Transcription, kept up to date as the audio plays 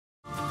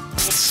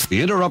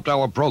We interrupt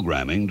our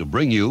programming to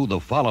bring you the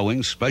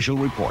following special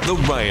report. The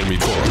Ryan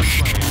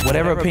Report.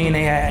 Whatever opinion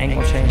they had ain't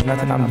gonna change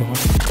nothing I'm doing.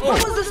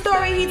 What was the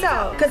story he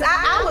told? Because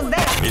I was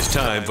there. It's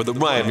time for the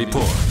Ryan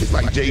Report. It's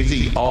like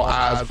Jay-Z, all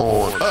eyes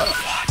on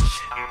us.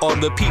 On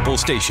the People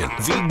Station,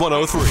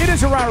 V103. It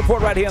is your Ryan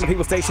Report right here on the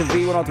People Station,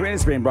 V103, and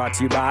it's being brought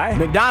to you by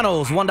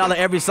McDonald's. $1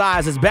 every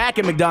size is back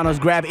at McDonald's.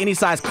 Grab any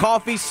size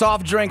coffee,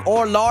 soft drink,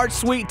 or large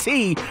sweet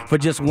tea for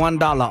just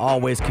 $1.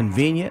 Always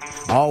convenient.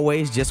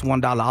 Always just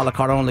 $1. A la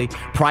carte only.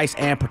 Price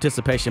and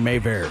participation may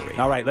vary.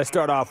 All right, let's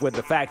start off with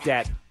the fact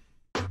that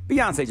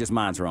Beyonce just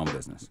minds her own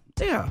business.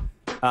 Yeah.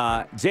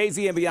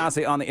 Jay-Z and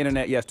Beyonce on the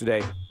internet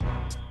yesterday.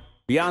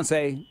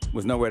 Beyonce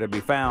was nowhere to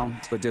be found,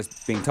 but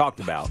just being talked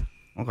about.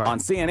 Okay. On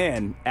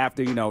CNN,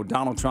 after,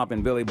 Donald Trump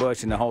and Billy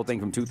Bush and the whole thing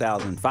from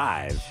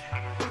 2005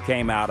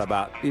 came out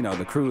about,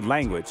 the crude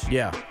language.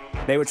 Yeah.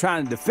 They were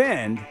trying to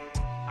defend,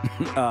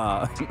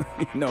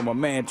 my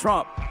man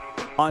Trump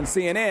on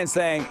CNN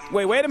saying,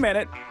 wait a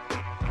minute.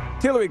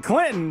 Hillary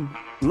Clinton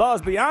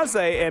loves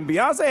Beyonce, and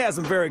Beyonce has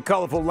some very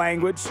colorful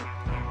language.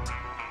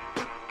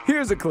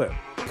 Here's a clip.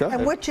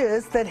 And which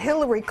is that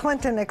Hillary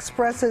Clinton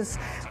expresses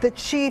that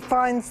she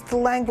finds the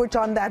language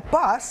on that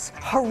bus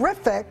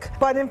horrific,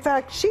 but in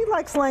fact she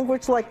likes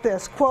language like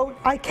this, quote,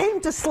 "I came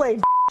to slay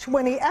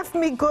when he effed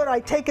me good, I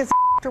take his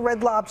to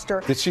Red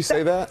Lobster." Did she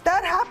say that?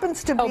 That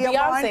happens to be a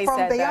line from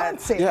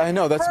Beyonce. Yeah, I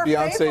know, that's her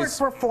Beyonce's favorite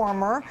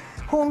performer,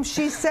 whom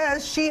she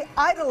says she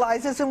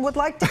idolizes and would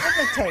like to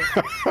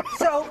imitate.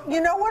 So,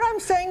 you know what I'm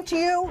saying to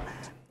you?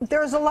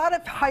 There's a lot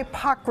of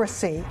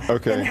hypocrisy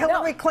in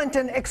Hillary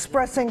Clinton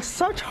expressing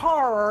such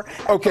horror.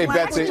 Okay,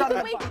 Betsy.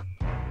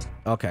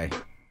 Okay.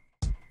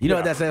 You know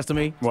what that says to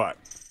me? What?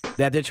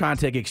 That they're trying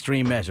to take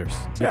extreme measures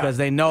because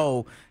they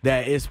know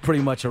that it's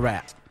pretty much a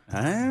wrap.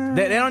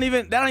 They don't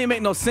even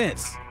make no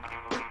sense.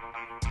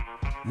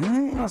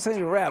 I'm not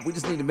saying a rap. We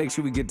just need to make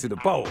sure we get to the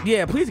poll.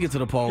 Yeah, please get to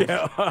the polls.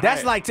 Yeah,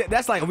 that's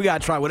like we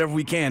gotta try whatever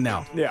we can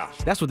now. Yeah,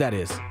 that's what that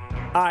is.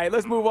 All right,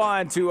 let's move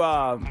on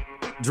to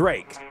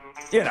Drake.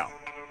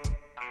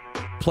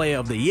 Player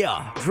of the year.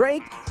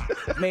 Drake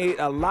made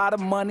a lot of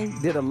money,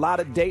 did a lot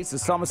of dates. The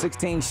Summer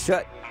 16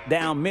 shut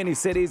down many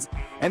cities,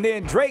 and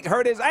then Drake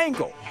hurt his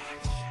ankle.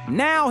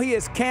 Now he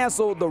has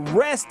canceled the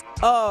rest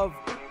of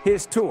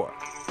his tour.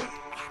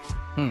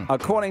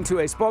 According to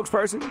a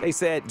spokesperson, they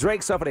said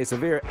Drake suffered a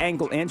severe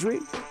ankle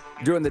injury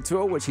during the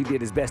tour, which he did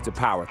his best to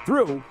power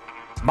through.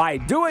 By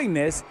doing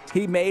this,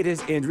 he made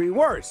his injury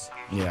worse.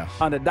 Yeah.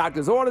 Under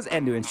doctor's orders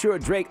and to ensure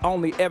Drake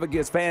only ever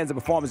gives fans the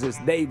performances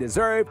they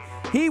deserve,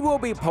 he will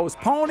be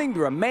postponing the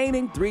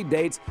remaining 3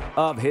 dates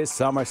of his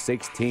Summer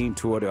 16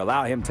 tour to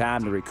allow him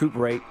time to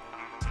recuperate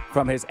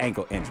from his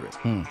ankle injury.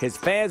 His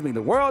fans mean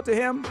the world to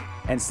him,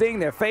 and seeing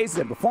their faces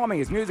and performing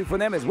his music for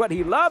them is what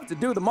he loves to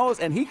do the most,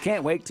 and he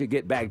can't wait to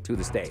get back to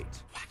the stage.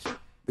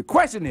 The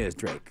question is,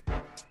 Drake,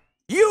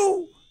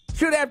 you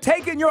should have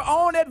taken your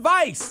own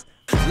advice.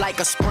 Like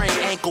a sprained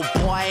ankle,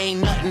 boy,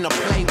 ain't nothing to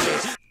play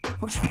with.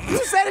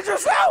 You said it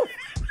yourself.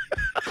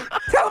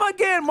 Tell him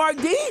again, Mark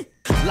D.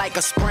 Like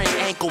a sprained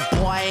ankle,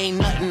 boy, ain't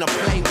nothing to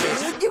play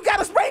with. You got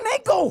a sprained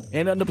ankle.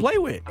 Ain't nothing to play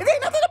with. It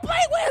ain't nothing to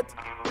play with.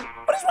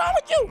 What is wrong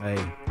with you?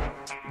 Hey.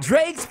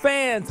 Drake's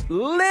fans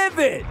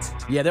livid.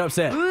 Yeah, they're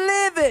upset.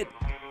 Livid,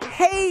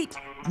 hate,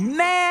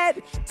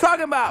 mad,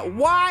 talking about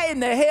why in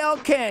the hell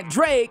can't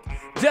Drake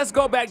just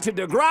go back to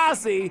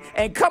Degrassi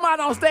and come out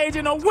on stage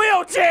in a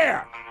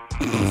wheelchair?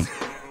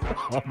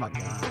 Oh my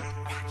God.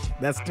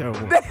 That's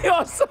terrible. They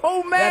are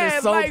so mad. That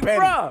is so like, petty.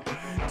 bruh,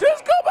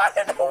 just go back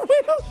in the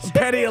wheelchair.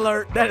 Petty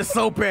alert. That is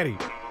so petty.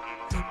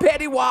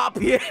 Petty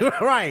wop. Yeah,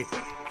 right.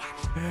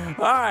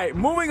 All right,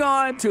 moving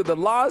on to the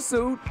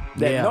lawsuit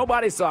that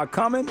nobody saw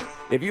coming.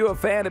 If you're a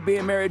fan of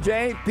Being Mary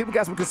Jane, people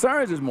got some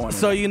concerns this morning.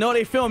 So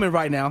they filming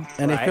right now,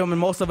 and they're filming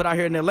most of it out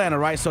here in Atlanta,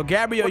 right? So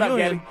Gabby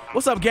Union,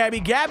 what's up, Gabby?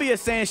 Gabby is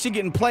saying she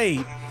getting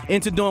played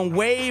into doing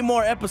way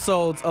more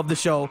episodes of the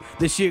show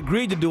than she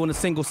agreed to do in a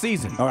single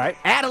season. All right.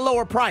 At a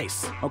lower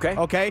price.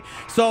 Okay.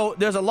 So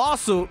there's a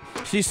lawsuit.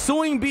 She's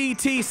suing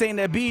BET, saying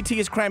that BET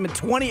is cramming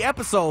 20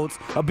 episodes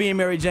of Being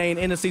Mary Jane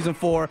into season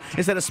 4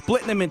 instead of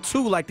splitting them in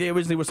 2 like they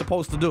originally were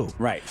supposed to do.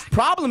 Right.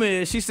 Problem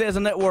is, she says the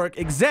network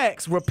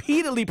execs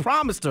repeatedly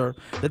promised her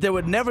that there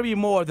would never be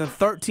more than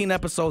 13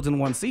 episodes in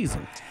one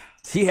season.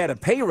 She had a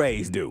pay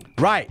raise due.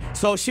 Right.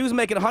 So she was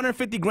making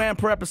 $150,000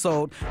 per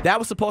episode. That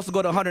was supposed to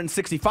go to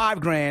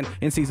 $165,000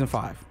 in season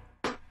 5.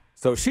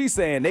 So she's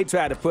saying they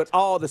tried to put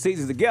all the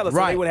seasons together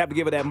so they wouldn't have to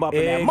give her that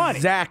muppet that money.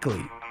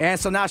 Exactly. And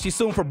so now she's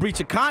suing for breach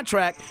of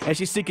contract, and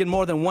she's seeking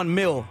more than $1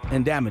 million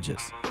in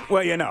damages.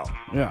 Well,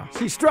 Yeah.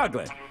 She's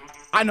struggling.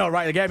 I know,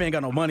 right? The Gabby ain't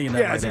got no money in that.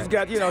 Yeah, she's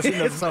got,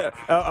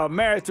 she's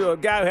married to a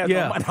guy who has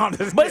no money on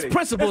this. But it's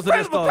principles to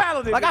this, though.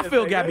 Like, I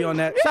feel Gabby on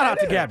that. Shout out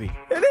to Gabby.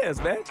 It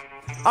is, man.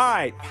 All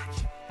right.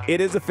 It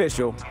is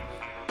official.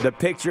 The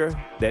picture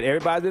that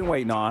everybody's been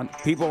waiting on.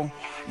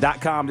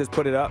 People.com just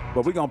put it up,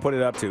 but we're going to put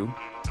it up, too,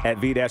 at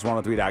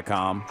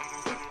v-103.com.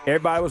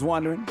 Everybody was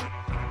wondering,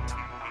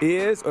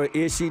 is or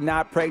is she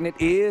not pregnant?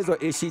 Is or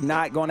is she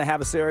not going to have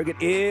a surrogate?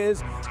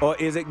 Is or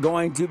is it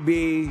going to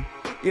be,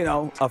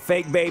 a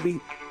fake baby?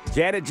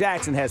 Janet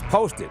Jackson has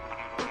posted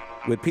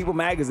with People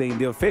Magazine,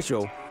 the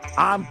official,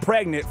 I'm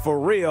pregnant for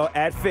real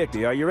at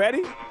 50. Are you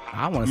ready?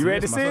 I want to see You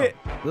ready to see it?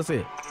 Let's see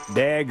it.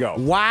 There you go.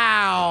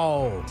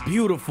 Wow.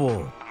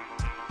 Beautiful.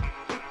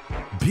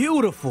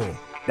 Beautiful.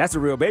 That's a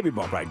real baby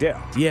bump right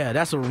there. Yeah,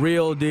 that's a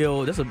real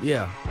deal. There's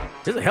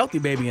a healthy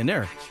baby in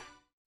there.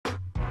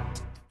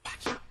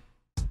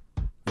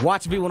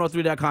 Watch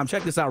V103.com.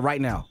 Check this out right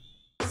now.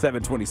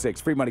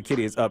 726. Free Money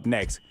Kitty is up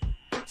next.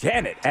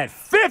 Janet at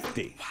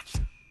 50.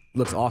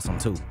 Looks awesome,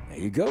 too. There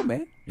you go,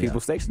 man. Yeah. People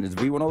Station is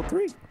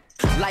V103.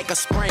 Like a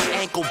sprained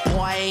ankle,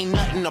 boy, ain't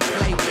nothing to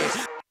play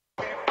with.